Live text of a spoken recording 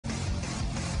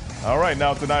All right,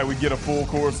 now tonight we get a full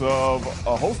course of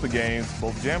a host of games,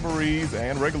 both jamborees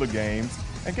and regular games.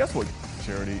 And guess what,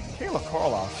 Charity? Kayla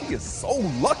Carlisle, she is so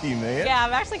lucky, man. Yeah,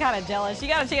 I'm actually kind of jealous. She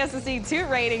got a chance to see 2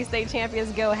 reigning state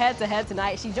champions go head-to-head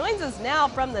tonight. She joins us now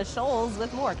from the Shoals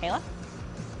with more. Kayla?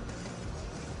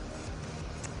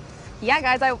 Yeah,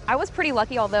 guys, I was pretty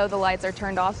lucky, although the lights are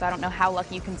turned off, so I don't know how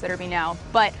lucky you consider me now.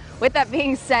 But with that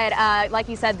being said, like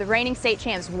you said, the reigning state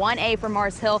champs 1A from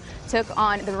Mars Hill took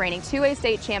on the reigning 2A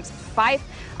state champs Fyffe.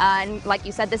 And like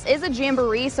you said, this is a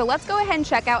jamboree, so let's go ahead and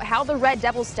check out how the Red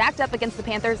Devils stacked up against the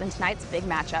Panthers in tonight's big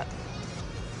matchup.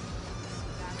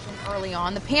 Early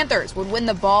on, the Panthers would win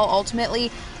the ball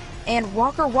ultimately. And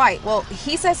Walker White, well,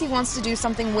 he says he wants to do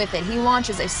something with it. He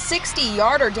launches a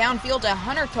 60-yarder downfield to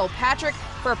Hunter Kilpatrick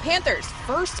for Panthers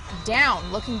first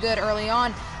down. Looking good early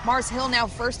on. Mars Hill now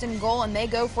first and goal, and they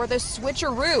go for the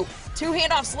switcheroo. 2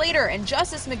 handoffs later, and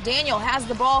Justice McDaniel has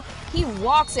the ball. He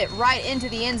walks it right into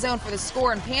the end zone for the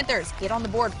score, and Panthers get on the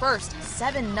board first,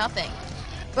 7-0.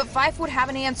 But Fyffe would have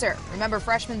an answer. Remember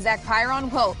freshman Zach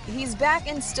Pyron? Well, he's back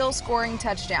and still scoring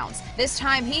touchdowns. This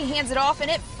time he hands it off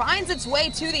and it finds its way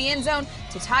to the end zone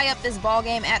to tie up this ball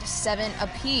game at 7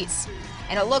 apiece.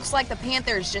 And it looks like the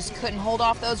Panthers just couldn't hold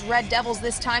off those Red Devils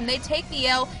this time. They take the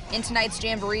L in tonight's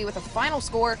jamboree with a final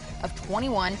score of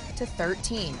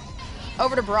 21-13.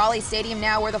 Over to Brawley Stadium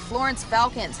now, where the Florence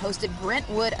Falcons hosted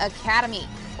Brentwood Academy.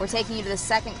 We're taking you to the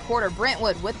second quarter.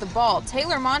 Brentwood with the ball.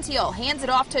 Taylor Montiel hands it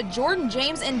off to Jordan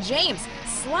James, and James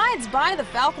slides by the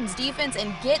Falcons defense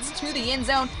and gets to the end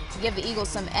zone to give the Eagles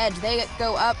some edge. They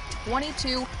go up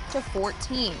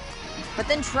 22-14. But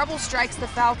then trouble strikes the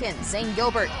Falcons. Zane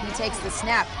Gilbert, he takes the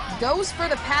snap, goes for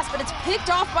the pass, but it's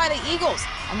picked off by the Eagles.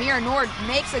 Amir Nord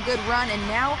makes a good run, and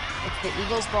now it's the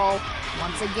Eagles' ball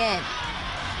once again.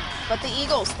 But the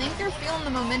Eagles think they're feeling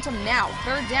the momentum now.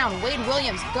 Third down, Wade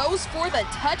Williams goes for the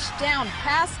touchdown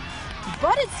pass,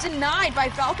 but it's denied by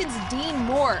Falcons' Dean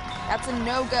Moore. That's a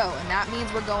no-go, and that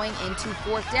means we're going into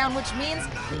fourth down, which means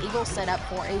the Eagles set up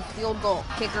for a field goal.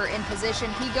 Kicker in position,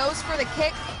 he goes for the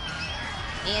kick,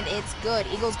 and it's good.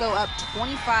 Eagles go up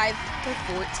 25-14.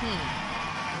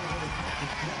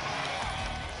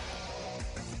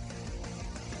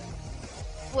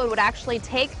 Would actually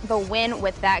take the win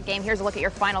with that game. Here's a look at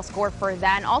your final score for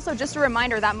that. And also just a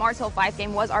reminder that Mars Hill Fyffe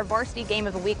game was our varsity game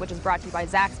of the week, which is brought to you by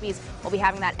Zaxby's. We'll be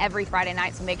having that every Friday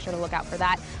night, so make sure to look out for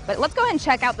that. But let's go ahead and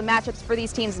check out the matchups for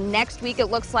these teams next week. It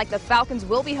looks like the Falcons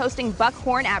will be hosting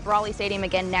Buckhorn at Brawley Stadium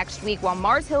again next week, while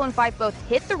Mars Hill and Fyffe both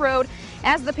hit the road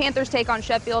as the Panthers take on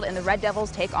Sheffield and the Red Devils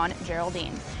take on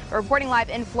Geraldine. Reporting live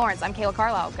in Florence, I'm Kayla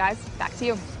Carlisle. Guys, back to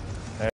you.